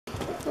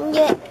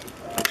Yeah.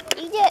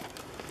 Eat it.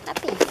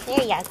 Puppy.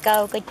 There you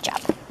go. Good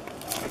job.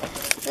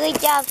 Good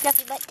job,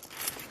 Fluffy Butt.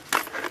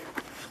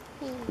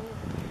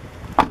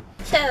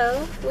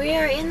 So, we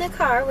are in the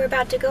car. We're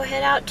about to go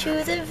head out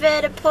to the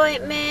vet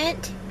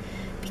appointment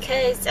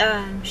because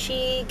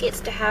she gets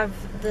to have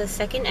the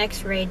second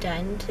x-ray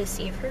done to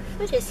see if her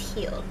foot is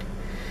healed.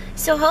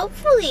 So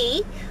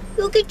hopefully,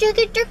 we'll get to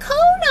get their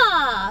cone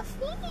off.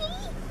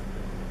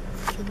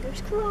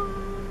 Fingers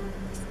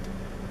crossed.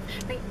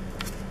 Right.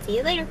 See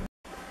you later.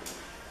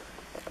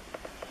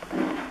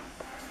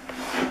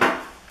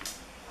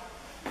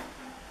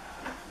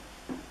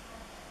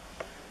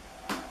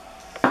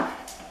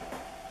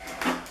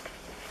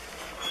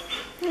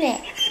 Look at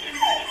that.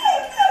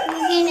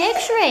 You get an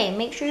x-ray.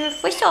 Make sure your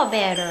foot's all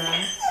better.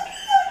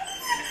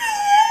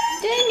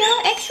 Do you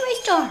know x-rays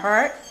don't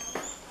hurt?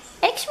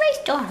 X-rays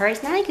don't hurt.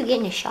 It's not like you're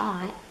getting a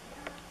shot.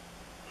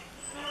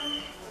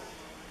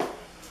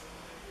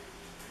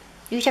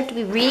 You just have to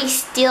be really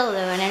still though,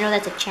 and I know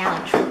that's a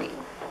challenge for you.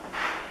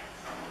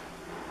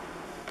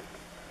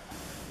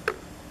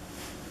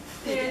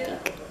 Did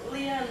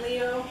Leah and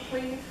Leo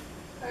leave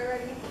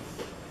already?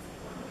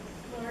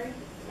 Lori?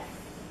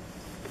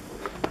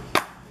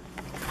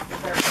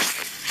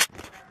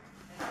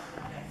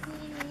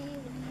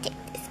 Get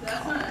this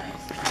That's nice.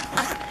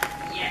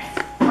 Yes.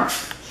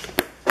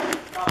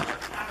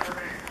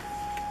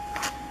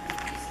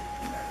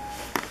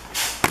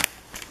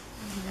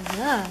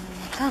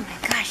 Oh my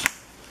gosh.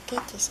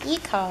 Get this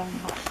e-collar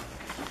off.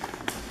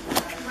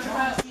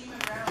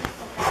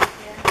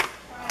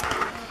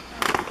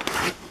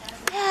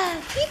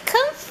 You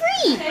come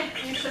free.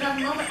 You should have a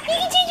moment. You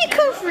continue to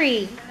come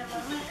free.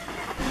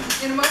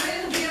 In a moment,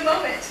 it'll be a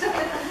moment.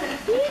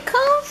 You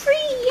come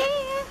free,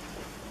 yeah.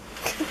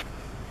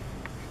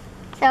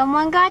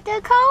 Someone got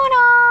the cone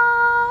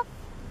off.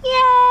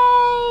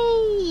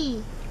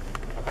 Yay!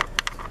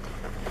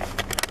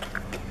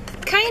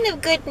 Kind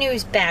of good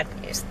news, bad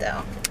news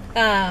though.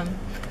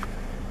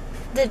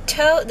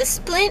 The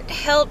splint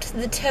helped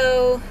the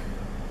toe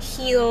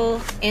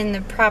heal in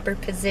the proper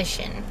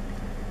position.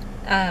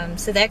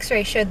 So the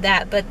x-ray showed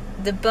that, but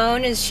the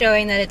bone is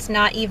showing that it's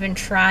not even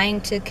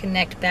trying to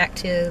connect back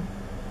to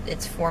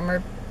its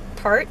former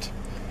part.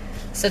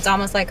 So it's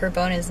almost like her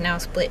bone is now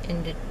split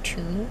into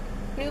two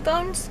new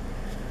bones.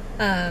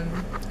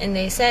 And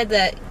they said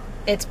that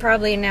it's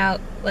probably now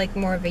like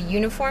more of a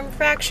uniform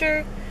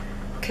fracture,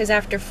 because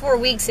after 4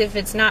 weeks, if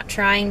it's not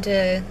trying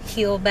to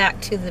heal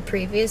back to the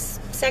previous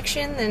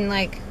section, then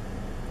like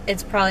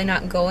it's probably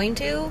not going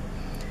to.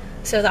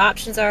 So the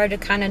options are to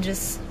kind of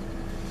just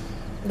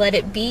let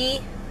it be,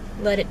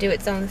 let it do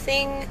its own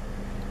thing,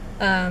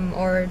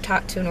 or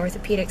talk to an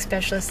orthopedic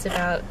specialist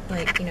about,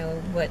 like, you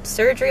know, what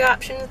surgery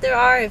options there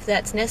are if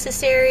that's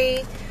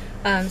necessary.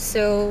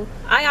 So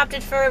I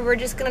opted for, we're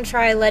just gonna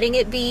try letting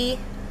it be.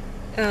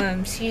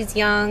 She's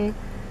young,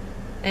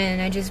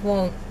 and I just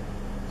won't,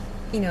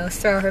 you know,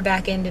 throw her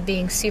back into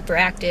being super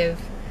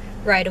active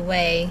right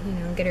away. You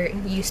know, get her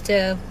used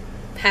to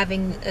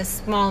having a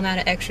small amount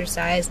of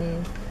exercise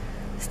and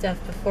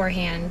stuff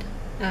beforehand.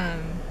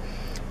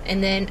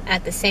 And then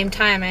at the same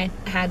time,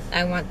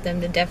 I want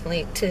them to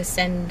definitely to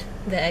send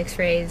the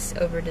x-rays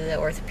over to the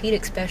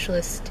orthopedic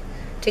specialist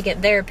to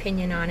get their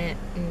opinion on it.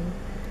 And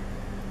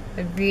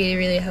I really,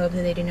 really hope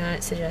that they do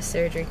not suggest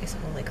surgery, because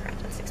holy crap,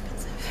 that's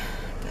expensive.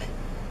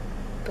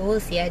 But we'll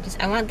see. I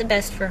want the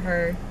best for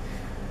her.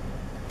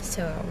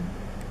 So,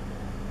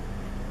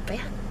 but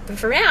yeah. But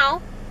for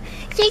now,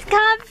 she's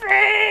come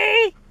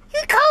free.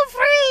 You come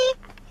free.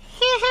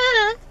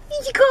 Yeah,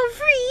 you come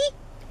free.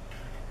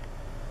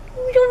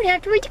 You don't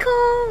have to wait to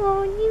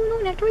cone. You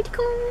don't have to wait to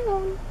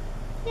cone.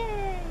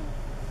 Yay.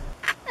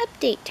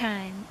 Update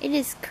time. It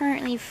is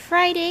currently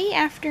Friday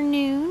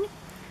afternoon.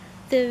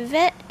 The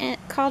vet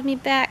called me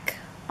back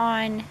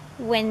on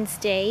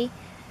Wednesday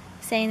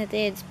saying that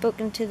they had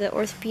spoken to the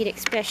orthopedic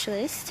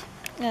specialist.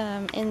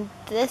 And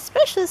the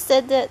specialist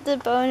said that the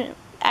bone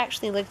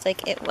actually looked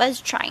like it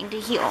was trying to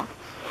heal.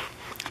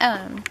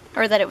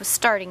 Or that it was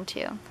starting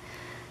to.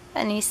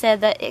 And he said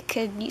that it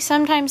could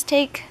sometimes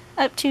take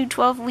up to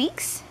 12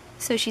 weeks.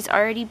 So she's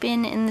already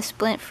been in the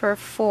splint for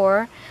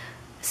 4.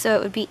 So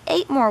it would be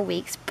 8 more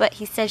weeks. But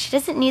he said she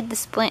doesn't need the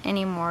splint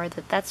anymore,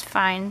 that's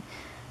fine.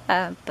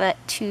 But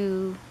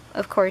to,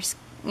 of course,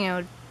 you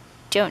know,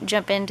 don't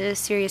jump into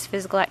serious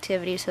physical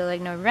activity. So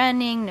like no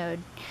running, no,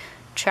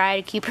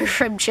 try to keep her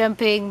from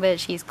jumping,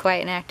 but she's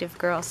quite an active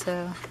girl,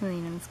 so you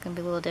know it's gonna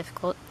be a little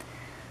difficult.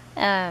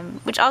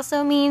 Which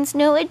also means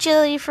no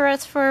agility for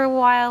us for a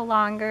while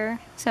longer.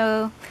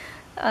 So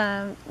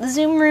the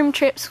Zoom room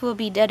trips will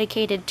be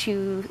dedicated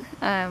to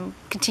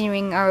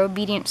continuing our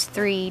Obedience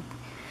 3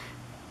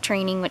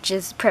 training, which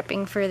is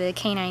prepping for the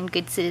Canine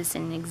Good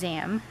Citizen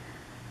exam.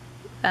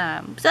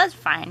 So that's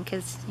fine,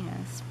 because you know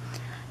it's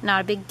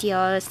not a big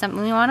deal. It's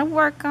something we want to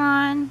work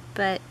on,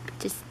 but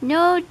just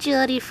no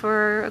agility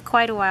for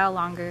quite a while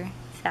longer,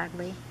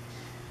 sadly.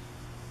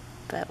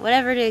 But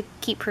whatever to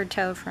keep her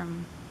toe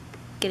from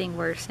getting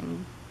worse,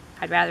 and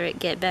I'd rather it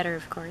get better,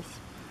 of course.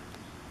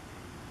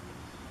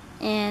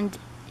 And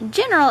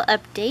general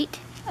update,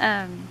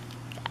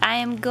 I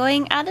am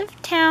going out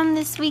of town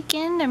this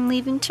weekend. I'm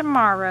leaving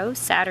tomorrow,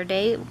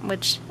 Saturday,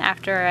 which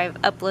after I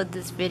upload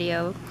this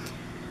video.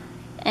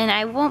 And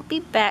I won't be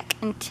back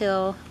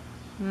until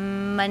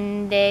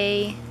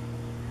Monday,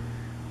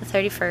 the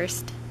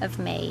 31st of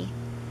May.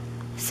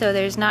 So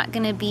there's not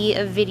going to be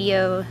a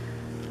video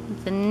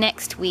the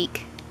next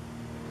week,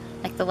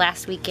 like the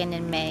last weekend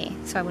in May.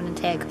 So I'm going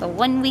to take a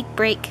 1-week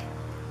break.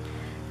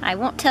 I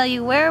won't tell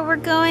you where we're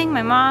going.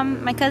 My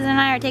mom, my cousin and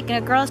I are taking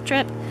a girls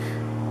trip,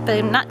 but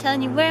I'm not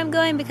telling you where I'm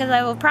going because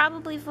I will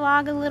probably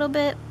vlog a little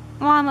bit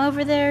while I'm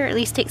over there, or at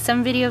least take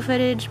some video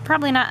footage.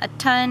 Probably not a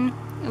ton.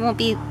 It won't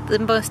be the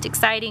most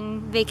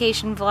exciting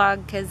vacation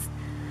vlog because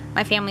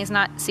my family's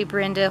not super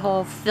into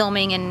whole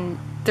filming and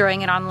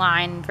throwing it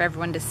online for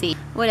everyone to see.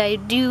 What I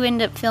do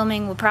end up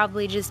filming will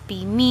probably just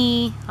be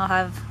me. I'll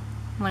have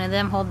one of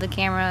them hold the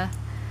camera,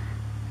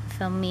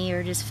 film me,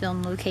 or just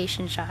film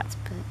location shots.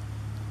 But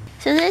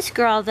so this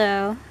girl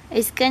though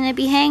is gonna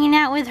be hanging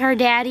out with her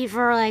daddy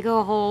for like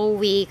a whole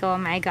week. Oh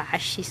my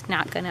gosh, she's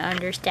not gonna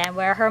understand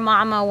where her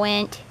mama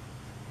went.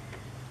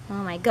 Oh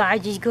my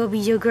god, she's gonna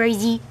be so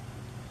crazy.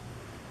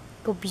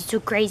 Gonna be so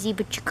crazy,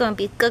 but you're gonna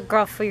be a good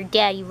girl for your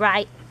daddy,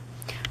 right?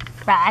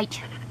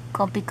 Right?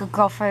 Gonna be a good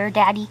girl for your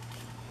daddy.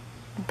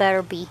 You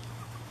better be.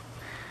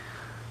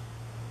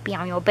 Be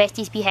on your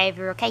bestest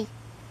behavior, okay?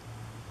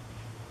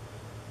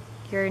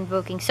 You're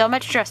invoking so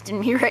much trust in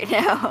me right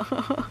now.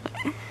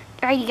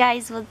 Alrighty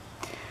guys, well,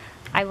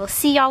 I will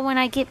see y'all when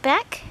I get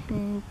back.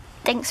 And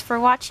thanks for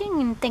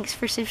watching and thanks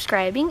for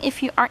subscribing.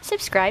 If you aren't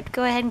subscribed,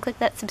 go ahead and click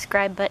that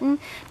subscribe button.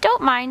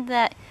 Don't mind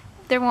that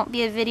there won't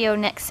be a video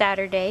next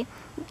Saturday.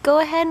 Go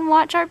ahead and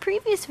watch our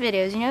previous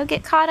videos, you know,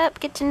 get caught up,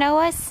 get to know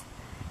us,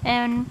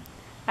 and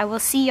I will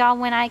see y'all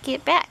when I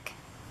get back.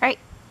 Alright,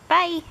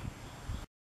 bye!